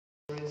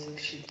stories that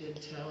she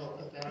did tell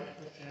about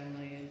her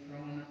family and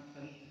growing up,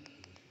 and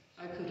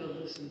I could have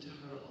listened to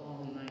her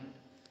all night.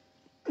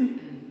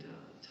 And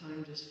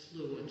time just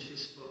flew when she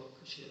spoke,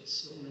 because she had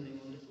so many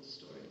wonderful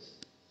stories.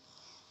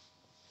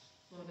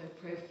 Lord, I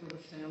pray for the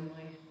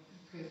family.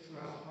 I pray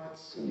for our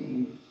hearts to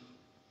be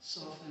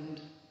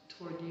softened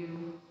toward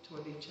you,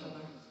 toward each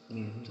other,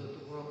 toward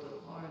the world at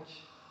large.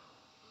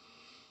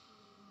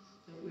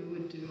 That we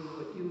would do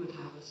what you would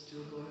have us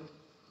do, Lord.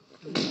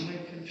 And when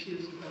we're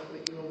confused about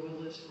what your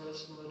will is for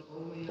us, Lord,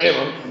 all we have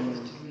to do is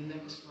do the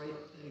next right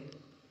thing.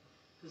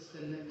 Because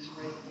the next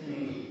right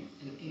thing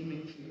and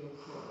aiming for your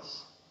cross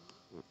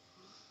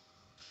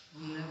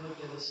will never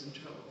get us in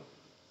trouble.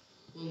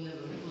 We'll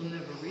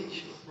never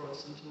reach your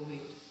cross until we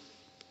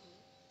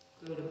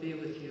go to be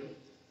with you.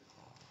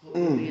 But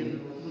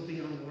we'll be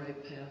on the right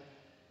path.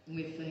 And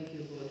we thank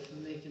you, Lord, for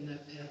making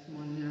that path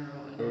more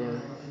narrow and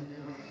narrow and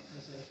narrow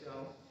as I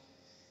go.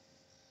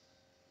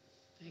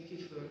 Thank you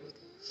for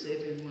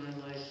saving my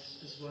life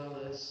as well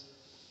as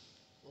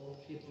all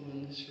people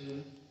in this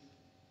room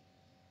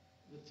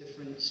with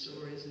different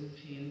stories and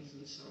pains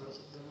and sorrows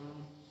of their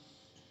own.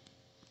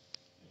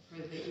 I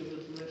pray that you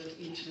would lift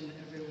each and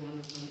every one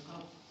of them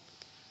up.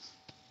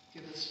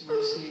 Give us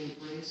mercy and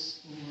grace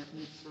when we're in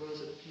the throes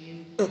of pain.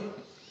 Let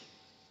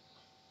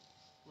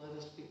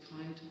us be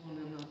kind to one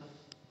another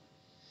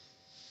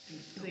and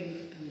think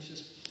and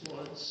just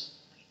pause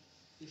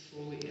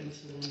before we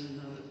answer one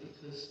another,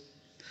 because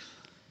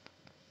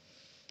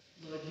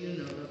Lord, you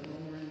know that when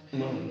we're in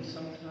pain,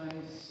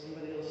 sometimes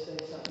somebody will say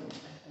something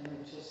and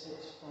it just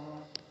hits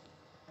wrong,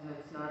 and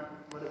it's not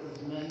what it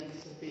was meant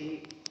to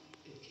be.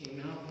 It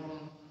came out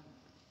wrong.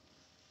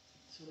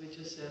 So we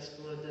just ask,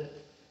 Lord, that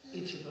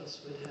each of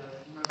us would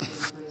have mercy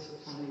and grace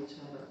upon each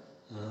other.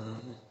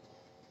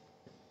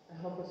 And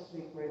help us to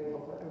be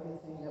grateful for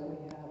everything that we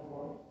have,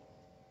 Lord,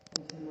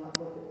 and to not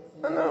look at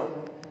things that we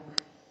don't have.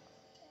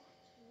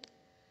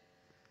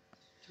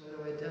 Try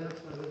to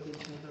identify with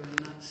each other and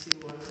not see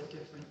why we're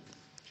different.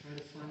 Try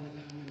to find the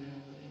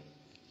commonality.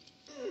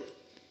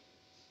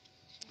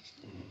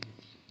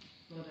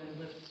 Lord, I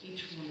lift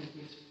each one of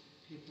these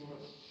people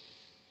up,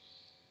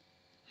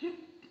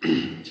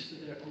 each to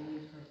their own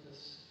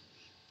purpose.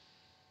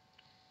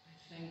 I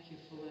thank you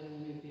for letting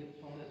me be a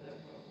part of that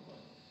world,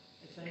 Lord.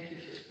 I thank you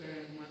for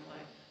sparing my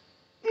life.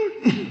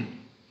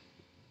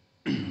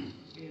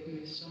 You gave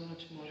me so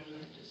much more than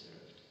I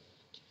deserved,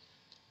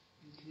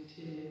 and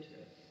continue to.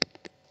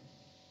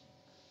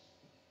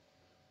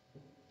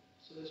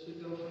 So as we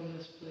go from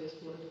this place,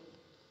 Lord,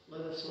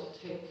 let us all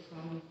take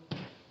from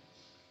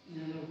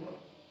Nana what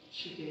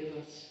she gave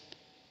us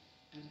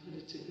and put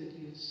it to good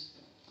use,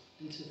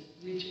 and to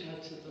reach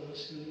out to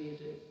those who need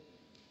it.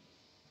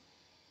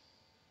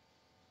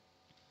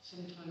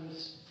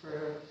 Sometimes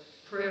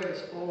prayer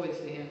is always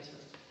the answer,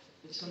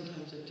 but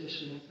sometimes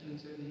additional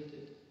things are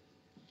needed,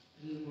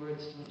 and the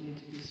words don't need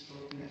to be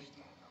spoken.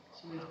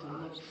 So we have to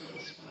look for the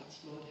spots.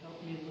 Lord,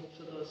 help me look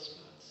for those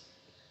spots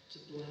to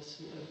bless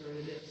whoever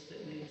it is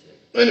that needs it.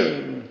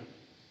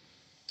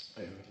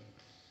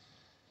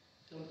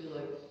 Don't be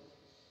like,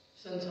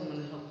 send someone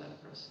to help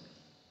that person.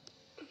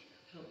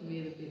 Help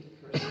me to be the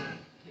person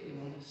that you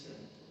want to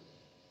send.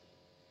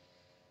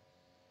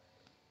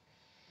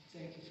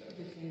 Thank you for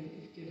everything that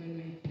you've given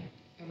me,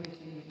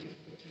 everything that you've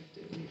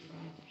protected me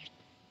from.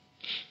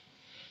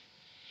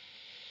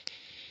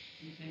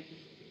 And thank you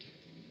for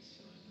protecting this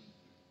family.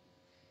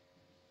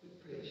 We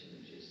praise you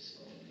in Jesus'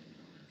 holy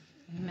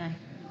name. Amen.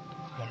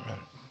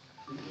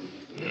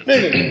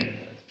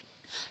 Amen.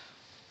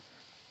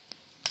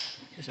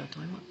 Is our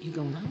time up? You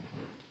going out?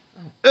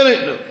 Oh. That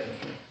ain't no.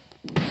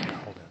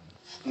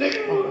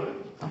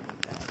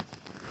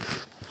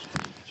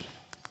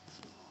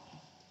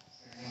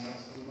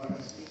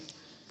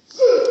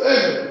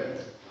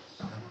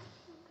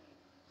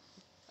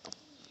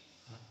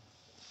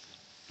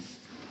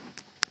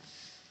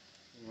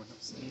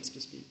 Needs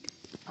to speak.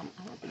 I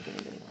don't think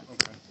anybody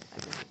wants to. Okay. I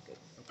think it's good.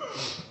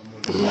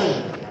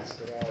 We'll ask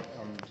it out.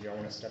 Do y'all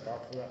want to step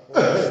out for that? Or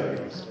do you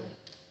want to stay?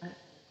 I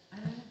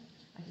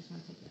just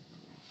want to take that.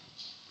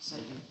 So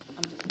I'm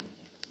just going to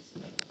take this.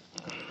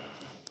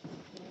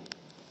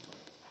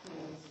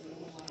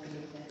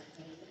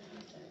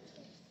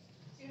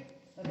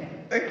 Okay.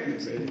 Thank you,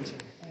 baby.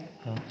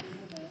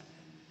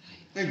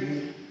 Thank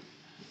you.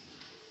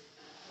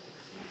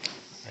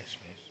 Nice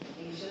face.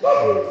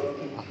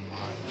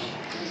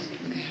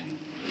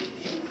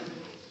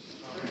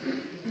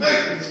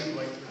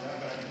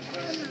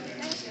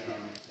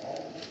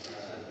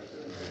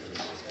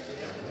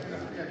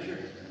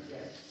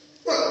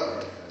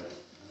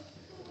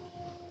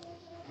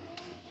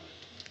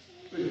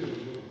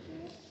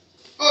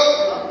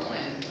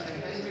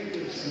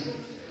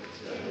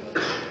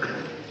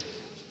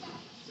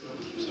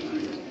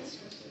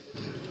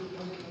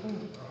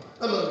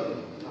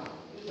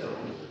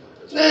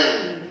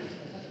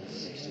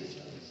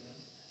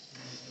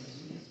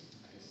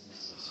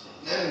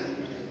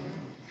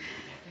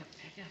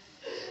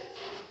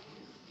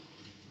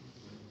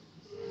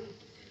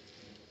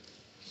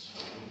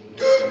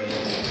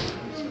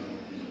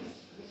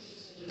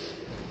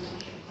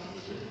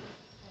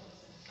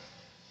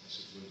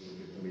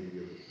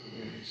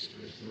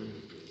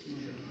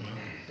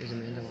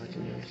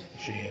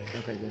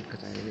 Okay, good,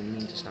 because I didn't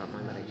mean to stop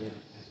mine, but I did.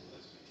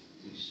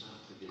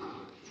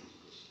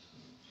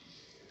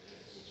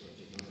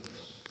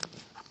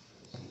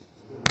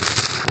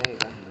 There you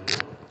go.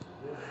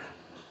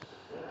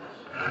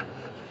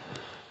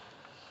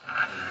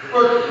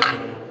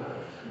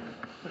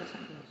 What is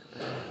happening?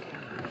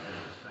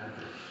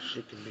 She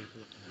can be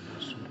with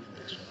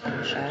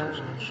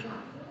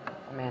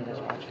Amanda's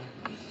watching.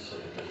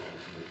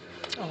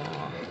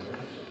 Aww.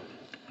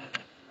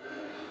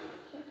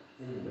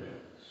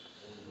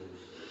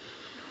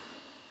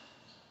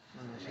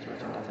 She's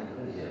watching nothing.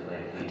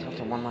 Tilt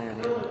to one way or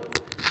the other.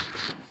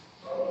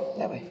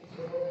 That way.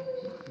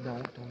 No,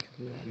 don't you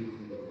do that.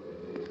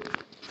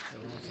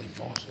 awfully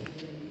bossy.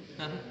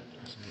 Huh?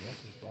 That's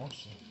awfully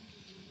bossy.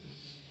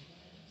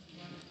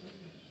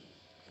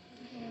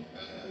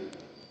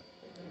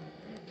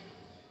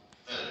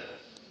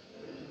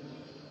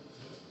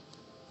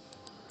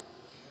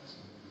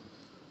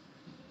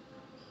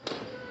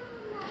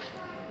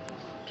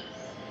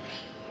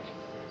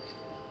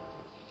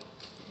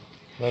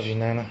 Love you,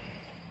 Nana.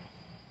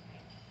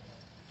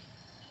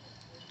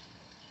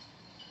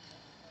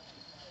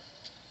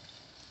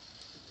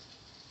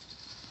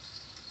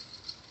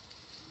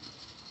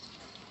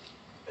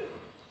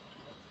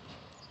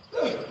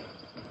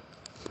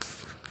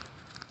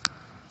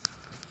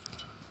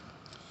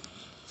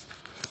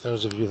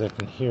 Those of you that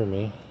can hear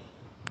me,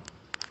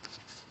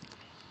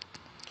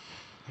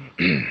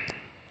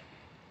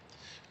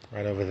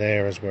 right over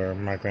there is where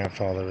my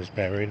grandfather is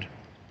buried,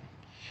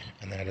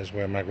 and that is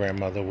where my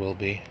grandmother will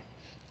be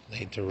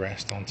laid to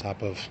rest on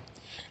top of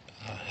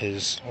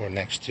his, or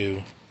next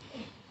to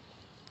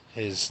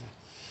his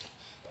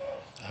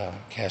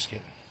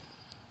casket.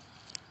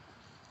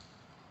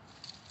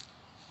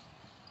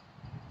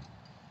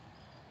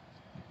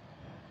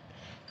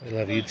 We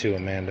love you too,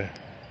 Amanda.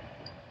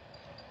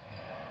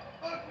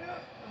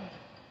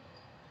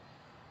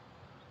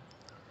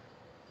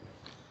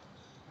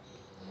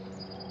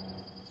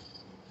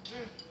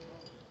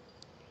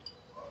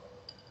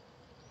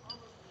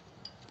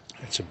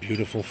 It's a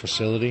beautiful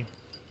facility.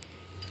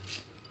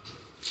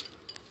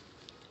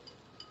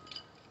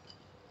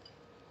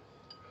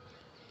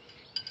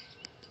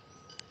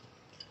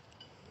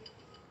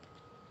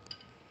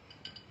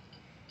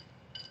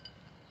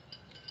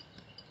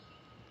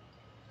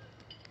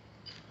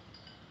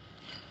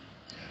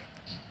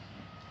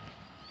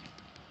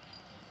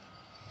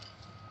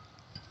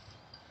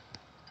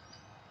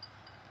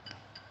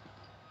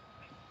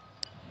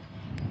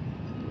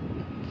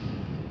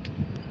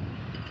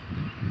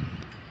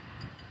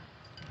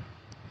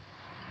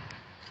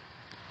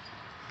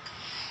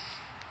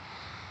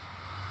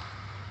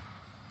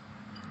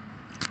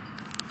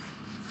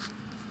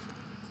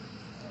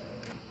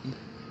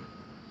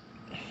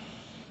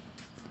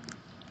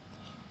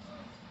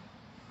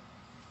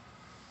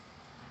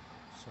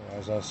 So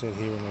as I sit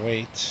here and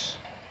wait,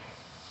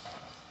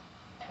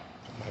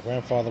 my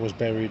grandfather was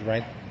buried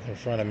right in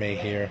front of me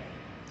here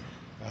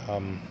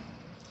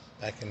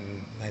back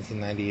in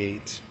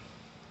 1998.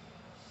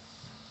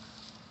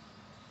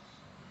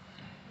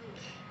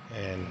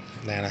 And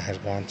Nana has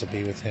gone to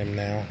be with him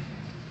now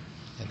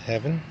in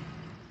heaven.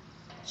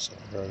 So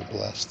I'm very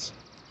blessed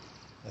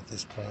at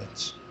this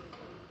point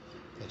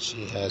that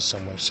she has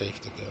somewhere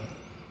safe to go,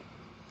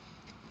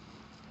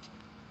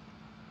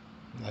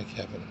 like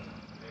heaven.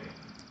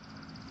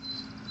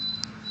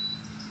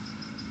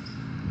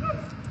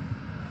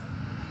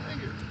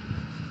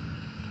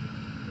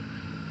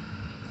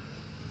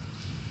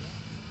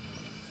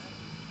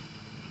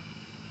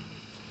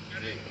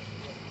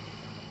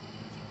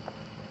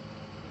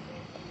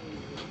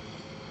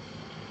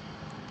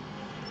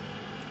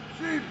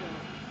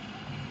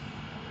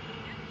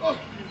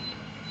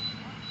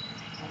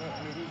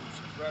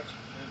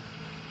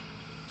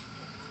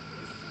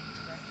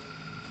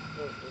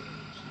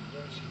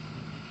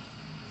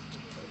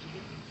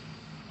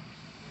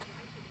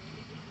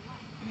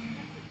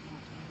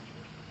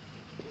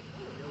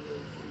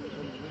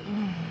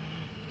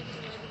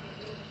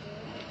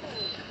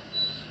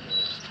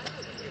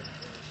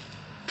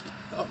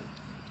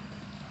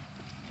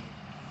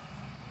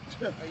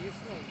 Are you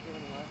still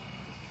doing what?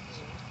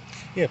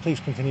 Yeah, please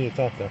continue to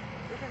talk though.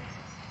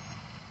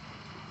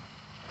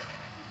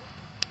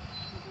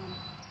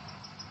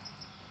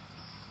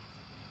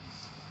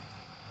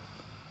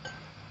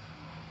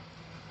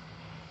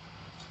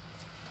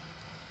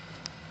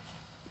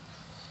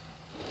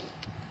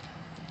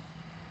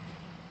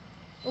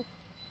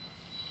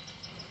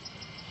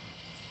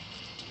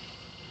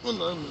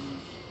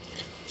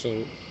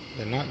 So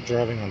they're not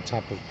driving on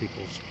top of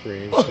people's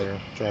graves,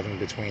 they're driving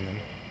between them.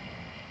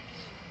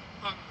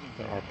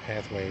 There are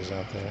pathways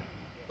out there.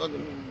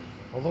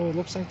 Although it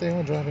looks like they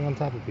are driving on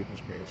top of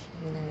people's graves.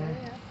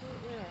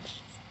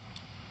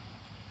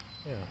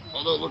 Yeah.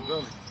 Although look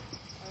down.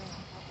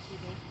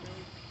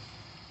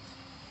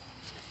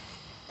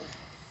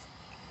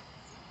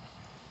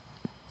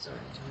 Sorry,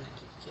 John, I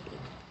keep kicking.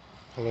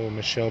 Hello,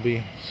 Miss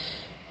Shelby,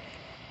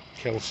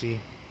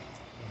 Kelsey,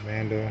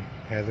 Amanda,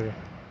 Heather.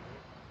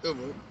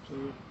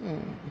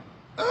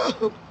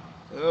 Oh.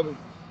 Very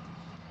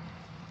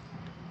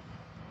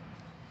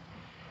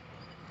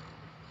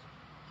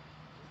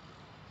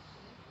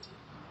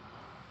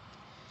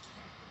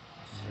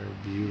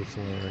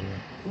beautiful area.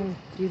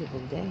 Beautiful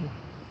day.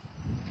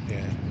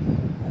 Yeah.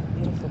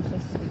 Beautiful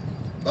place.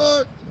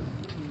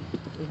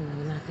 Even though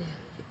we're not there.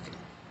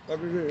 I'm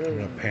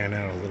gonna pan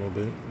out a little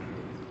bit.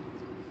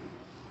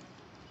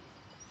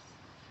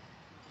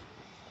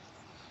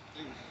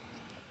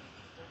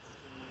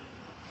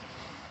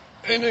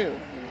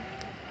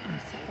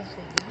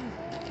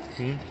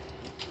 Hmm?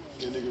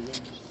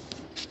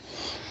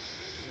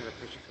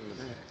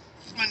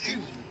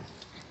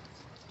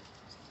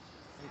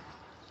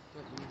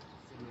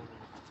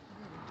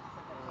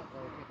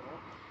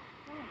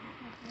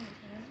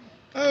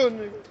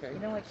 You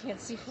know I can't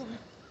see far.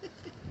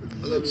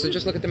 So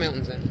just look at the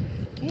mountains then.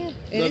 Yeah,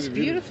 it is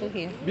beautiful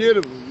here.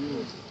 Beautiful.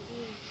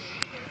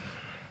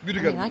 I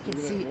mean, I can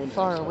see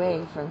far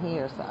away from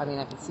here, so I mean,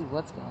 I can see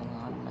what's going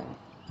on.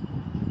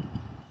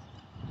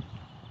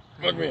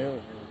 Look me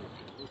here.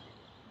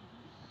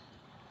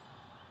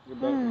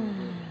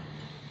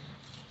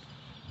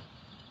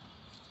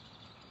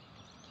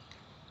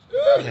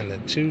 And the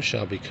two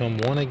shall become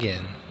one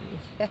again.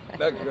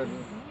 That's good.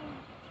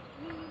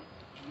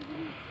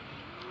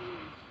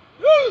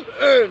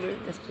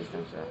 Just please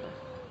don't drop it.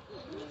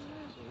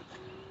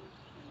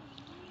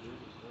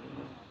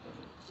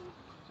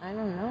 I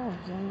don't know,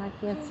 Jim. I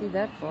can't see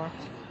that far.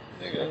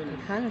 I can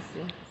kind of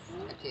see.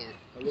 I can't.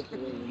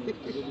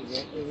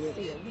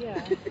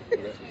 Yeah.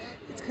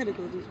 It's kind of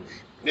go this way.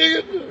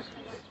 Nigga!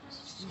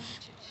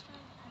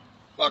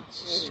 Fuck!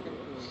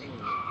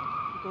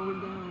 Going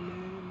down,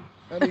 man.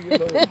 How do you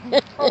get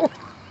over?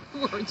 We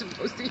weren't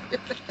supposed to hear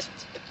that.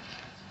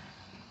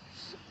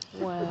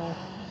 Wow.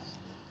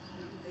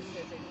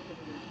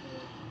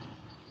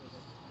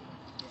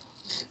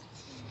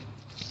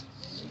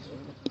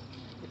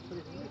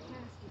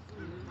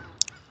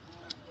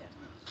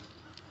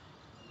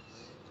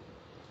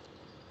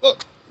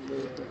 Look!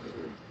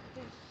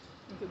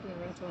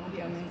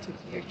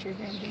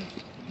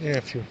 Yeah,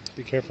 if you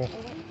be careful.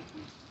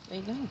 There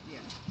you go.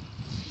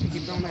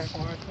 Keep going back.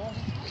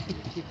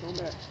 Keep going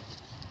back.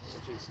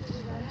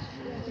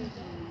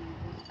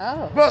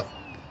 Oh. Look!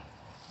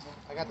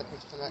 I got the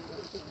picture for that.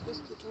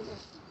 Just keep going back.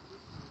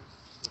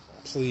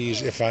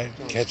 Please, if I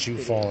catch you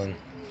falling.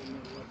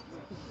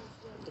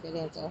 Good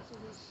answer.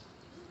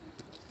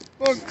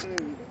 Look!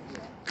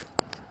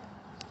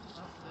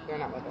 You're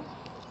not with us.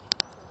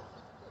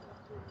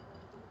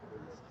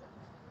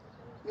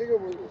 Nigga,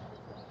 we're...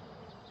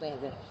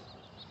 Land it.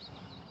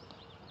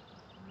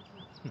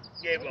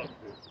 Give up.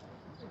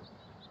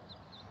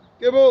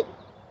 Give up.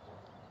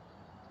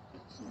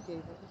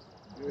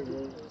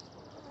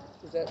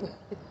 Is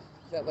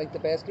that like the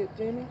basket,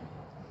 Jamie?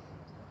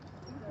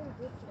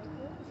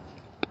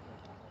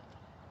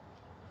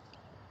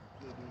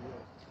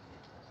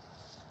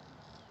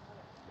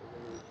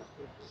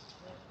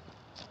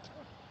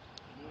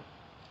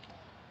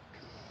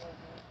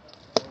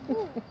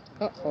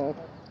 Uh-oh.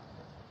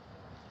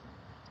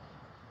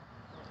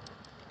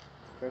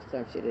 First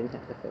time she didn't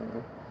have to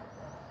film.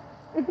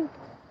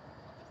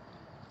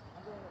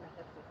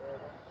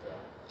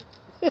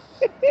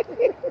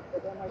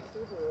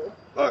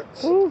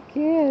 Who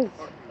cares?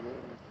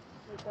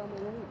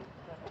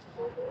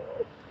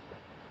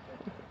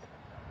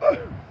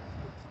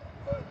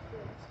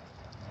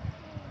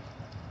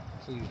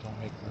 Please don't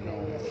make the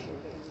noise.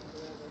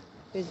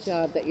 Good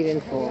job that you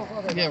didn't fall.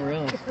 Yeah,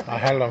 really. I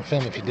had it on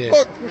film if you did.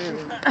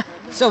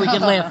 So we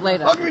can laugh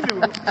later. What can we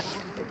do?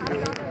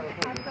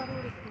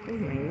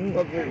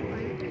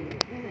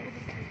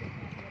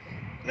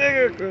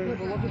 Nigga,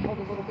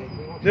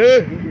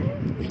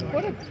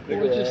 What a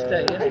gorgeous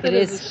day. It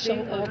is. So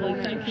ugly.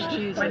 Thank you,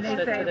 Jesus. When they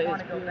that say today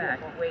want is to go back,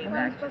 way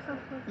back.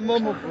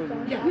 Mama,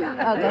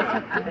 Oh,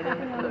 that's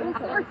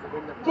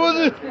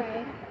pussy.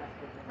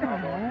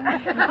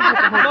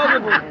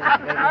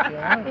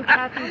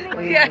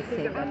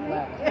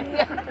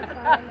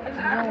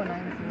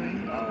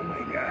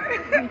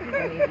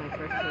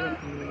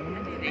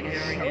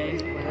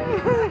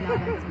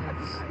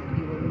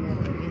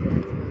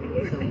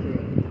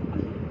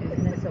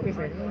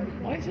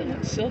 Why isn't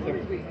it silver?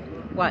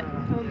 What?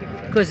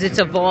 Because it's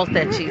a vault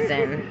that she's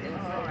in.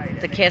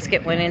 The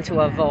casket went into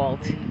a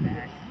vault.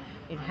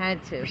 It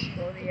had to.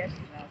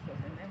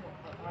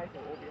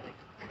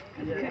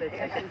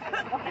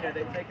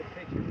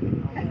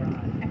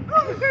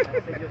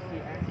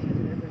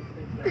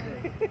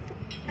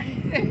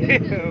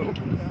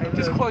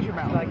 Just close your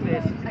mouth like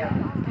this.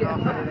 Yeah,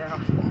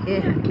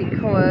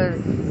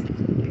 because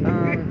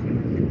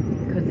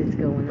it's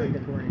going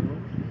underground.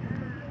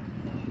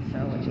 So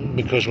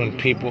Because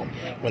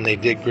when they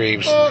dig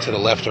graves to the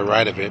left or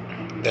right of it,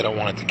 they don't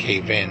want it to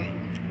cave in.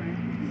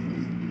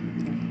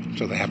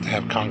 So they have to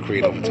have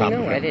concrete over top of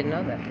no, it. I didn't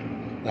know that.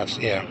 That's,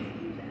 yeah.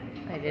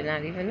 I did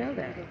not even know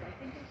that.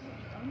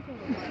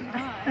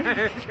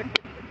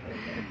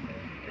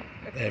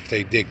 If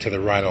they dig to the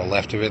right or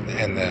left of it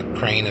and the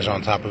crane is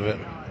on top of it,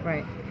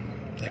 Right.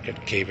 they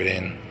could cave it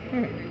in.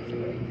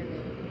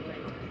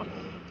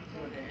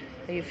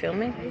 Are you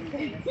filming?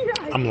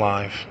 I'm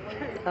live.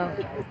 Oh.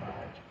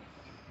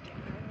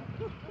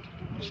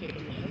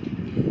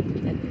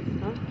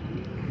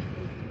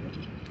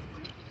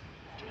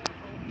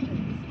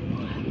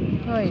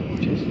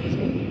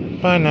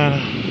 Bye,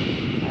 Nana.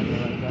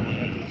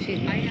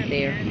 She's not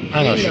there.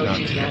 I know she's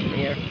She's not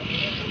there.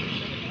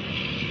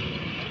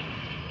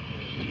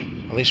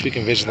 At least we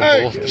can visit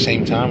them both at the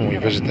same time when we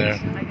visit their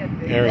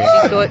area.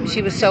 She thought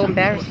she was so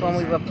embarrassed when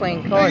we were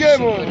playing cards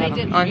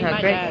on her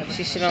grave.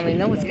 She should only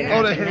know what's going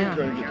to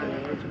happen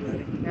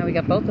now. Now we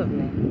got both of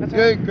them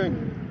there.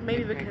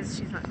 Maybe because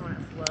she's not going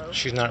to flow.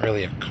 She's not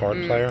really a card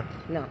player.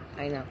 No,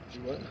 I know.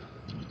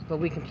 But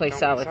we can play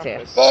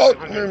solitaire.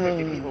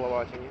 150 people are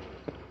watching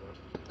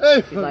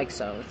you. She likes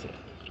solitaire.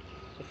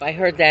 If I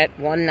heard that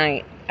one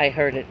night, I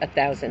heard it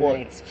 1,000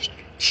 nights.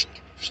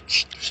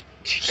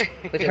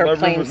 With her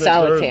playing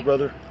solitaire.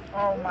 Brother.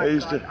 Oh my I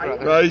used to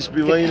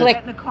be To laying click.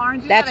 in the car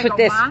and do That's that, I what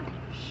go, this. "Ma,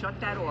 shut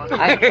that off."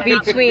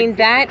 Between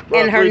that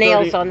and her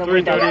nails on the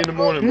window. 3:30 in the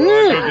morning, bro. I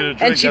go get a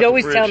drink And she'd out the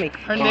always tell fridge.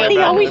 me, Daddy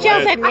always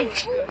yells at me.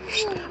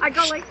 I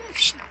go like this.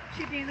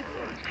 She'd be in the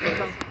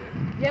car.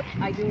 Yep,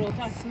 I do all the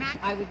time.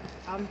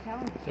 I'm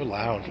telling you. They're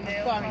loud.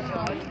 Sorry,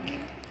 George.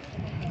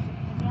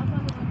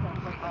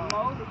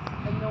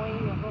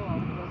 Annoying of all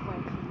was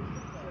when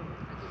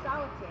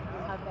solitaire in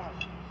her bed,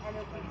 and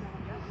it was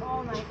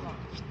all night long.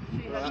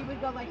 She would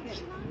go like this.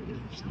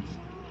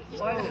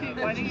 Why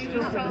didn't you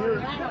just tell her?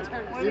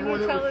 Why didn't you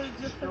tell her to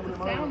just put the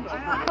sound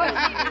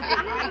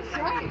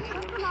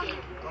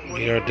on?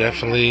 We are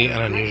definitely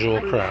an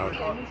unusual crowd.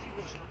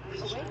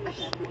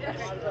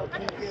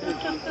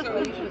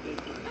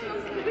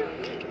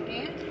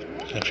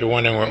 If you're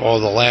wondering where all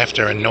the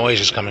laughter and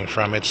noise is coming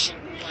from, it's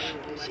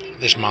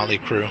this motley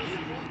crew.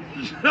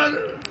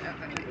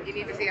 You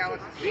need to see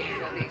Alex's face.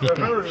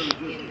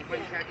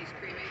 When Kathy's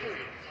screaming.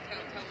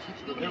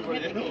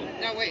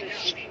 No, wait.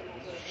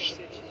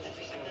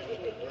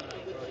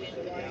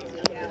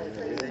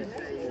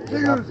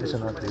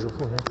 Isn't that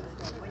beautiful here?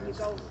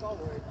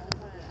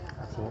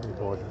 Absolutely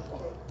gorgeous.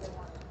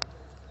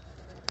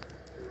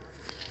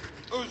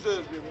 Who's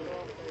this?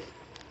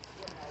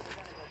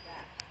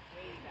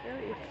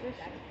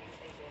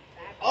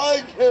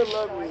 I can't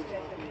love you.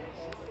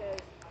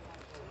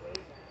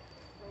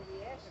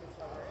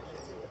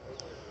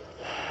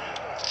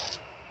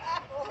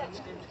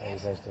 How you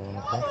guys doing?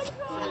 Okay?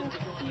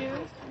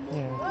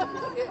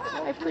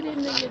 I put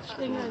in the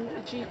thing on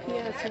the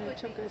GPS and it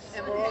took us.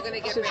 And we're all going to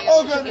get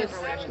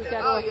ready. We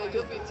got off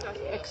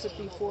the exit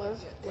before,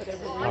 whatever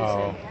reason.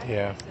 Oh,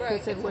 yeah.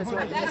 Because it was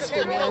like east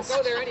and west,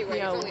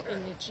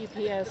 in the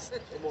GPS. So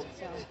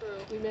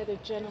we met a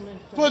gentleman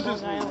from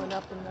Long Island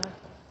up in the.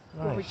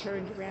 When we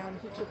turned around,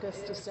 he took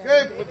us to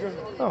Saturday.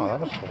 Oh,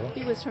 that was cool.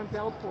 He was from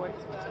Bellport.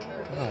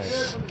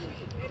 Nice.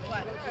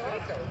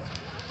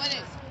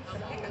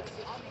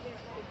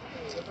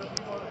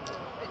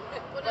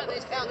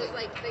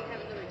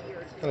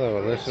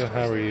 Hello, Alyssa.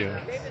 How are you?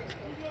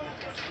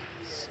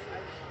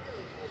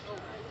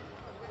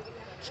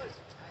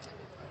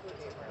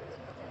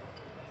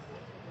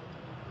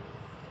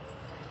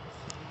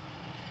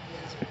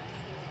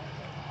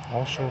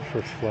 Also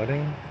for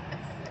flooding?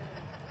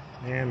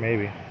 Yeah,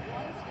 maybe.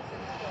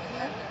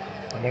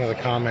 One of the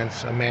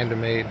comments Amanda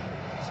made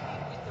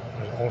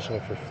was also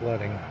for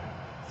flooding.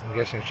 I'm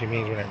guessing she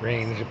means when it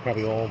rains, it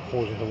probably all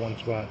pours into one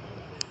spot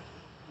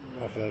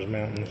off of those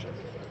mountains.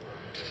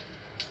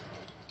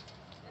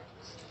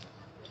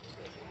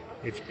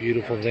 It's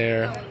beautiful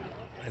there.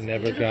 I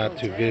never got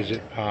to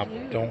visit Pop.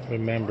 Don't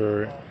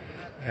remember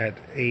at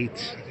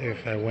 8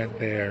 if I went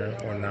there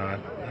or not.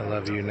 I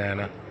love you,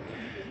 Nana.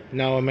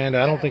 No,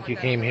 Amanda, I don't think you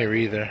came here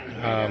either.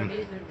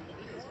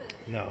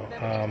 No.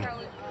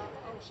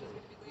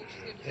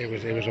 It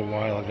was a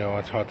while ago.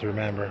 It's hard to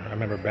remember. I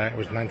remember back. It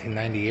was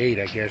 1998,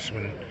 I guess,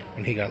 when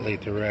he got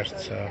laid to rest.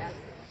 So,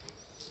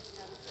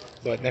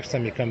 but next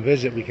time you come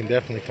visit, we can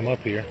definitely come up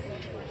here.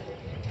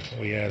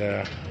 We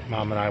had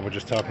Mom and I were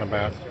just talking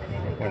about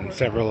when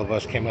several of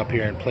us came up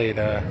here and played.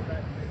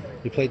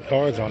 We played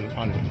cards on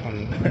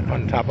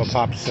top of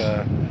Pop's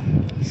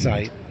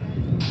site.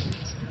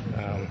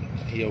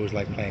 He always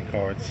liked playing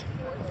cards.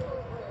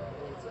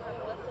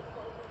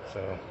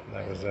 So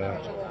that was,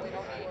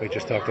 we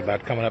just talked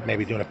about coming up,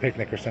 maybe doing a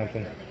picnic or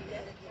something.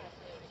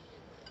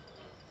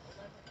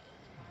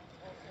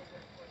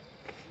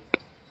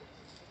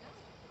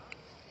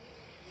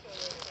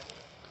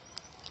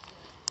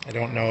 I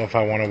don't know if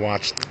I want to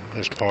watch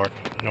this part,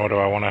 nor do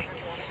I want to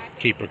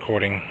keep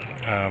recording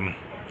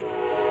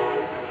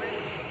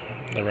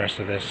the rest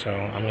of this. So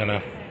I'm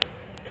gonna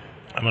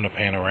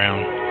pan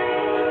around.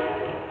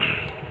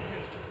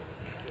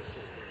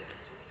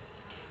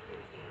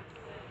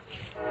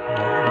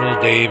 There's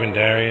Dave and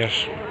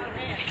Darius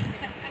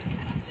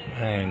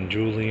and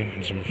Julie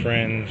and some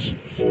friends,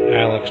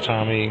 Alex,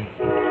 Tommy,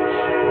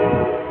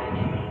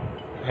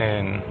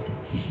 and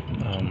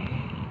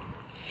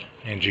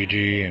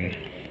Gigi and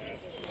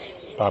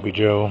Bobby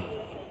Joe,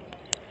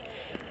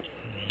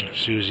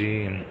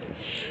 Susie and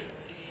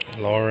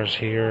Laura's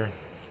here,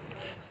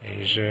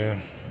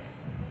 Asia,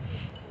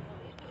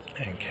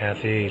 And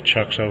Kathy,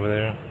 Chuck's over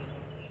there.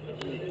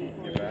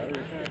 Your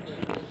battery pack?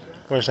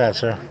 Where's that,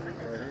 sir? Right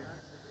here.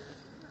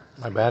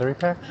 My battery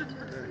pack?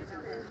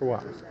 For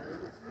what?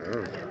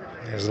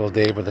 There's little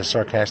Dave with the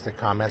sarcastic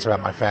comments about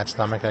my fat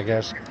stomach, I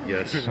guess.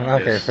 Yes.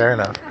 Okay, yes, fair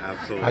enough.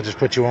 Absolutely. I just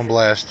put you on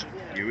blast.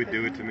 You would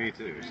do it to me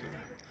too. So.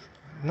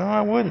 No,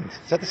 I wouldn't.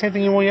 Is that the same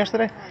thing you wore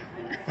yesterday?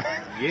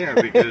 Yeah,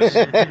 because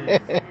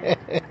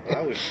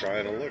I was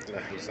trying to look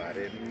nice. I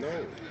didn't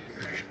know.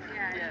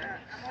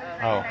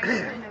 Oh.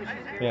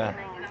 Yeah.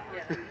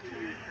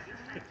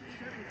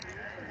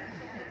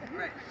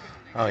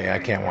 Oh, yeah, I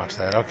can't watch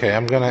that. Okay,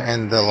 I'm going to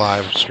end the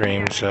live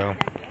stream, so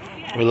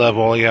we love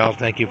all y'all.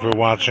 Thank you for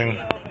watching.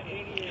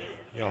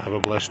 Y'all have a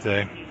blessed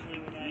day.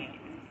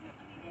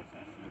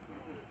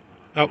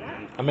 Oh,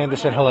 Amanda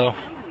said hello.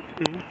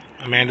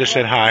 Amanda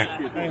said hi.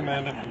 Hey,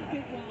 Amanda.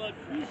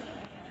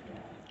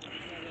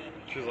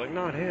 She's like,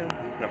 not him.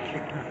 No.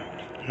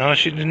 No,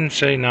 she didn't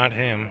say not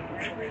him.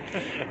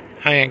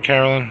 Hi, Aunt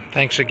Carolyn.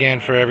 Thanks again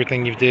for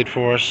everything you did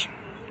for us.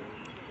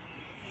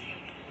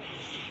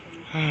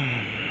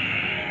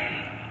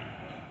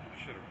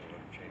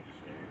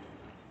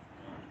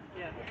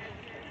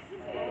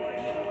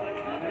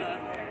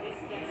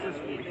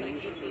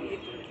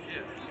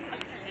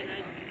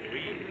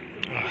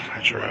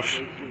 That's rough.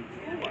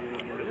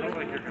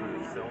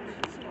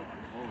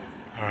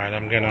 Alright,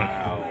 I'm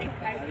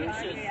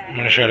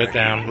gonna shut it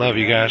down. Love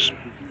you guys.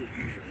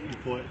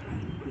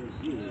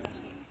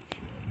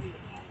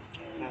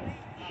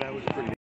 That was pretty